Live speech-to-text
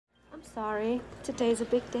I'm sorry. Today's a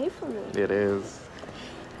big day for me. It is.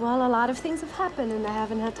 Well, a lot of things have happened, and I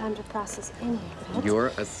haven't had time to process any of it. You're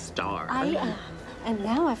a star. I am. And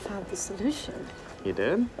now I found the solution. You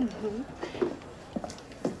did? Mm-hmm.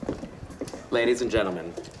 Ladies and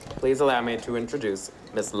gentlemen, please allow me to introduce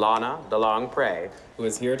Miss Lana DeLongpre, who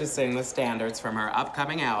is here to sing the standards from her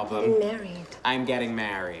upcoming album. I'm married. I'm Getting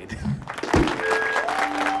Married.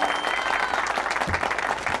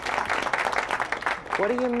 What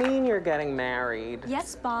do you mean you're getting married?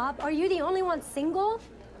 Yes, Bob. Are you the only one single?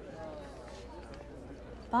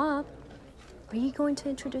 Bob, are you going to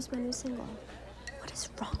introduce my new single? What is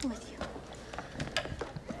wrong with you?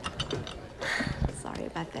 Sorry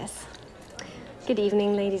about this. Good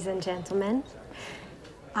evening, ladies and gentlemen.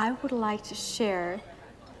 I would like to share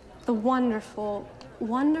the wonderful,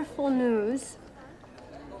 wonderful news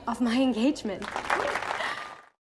of my engagement.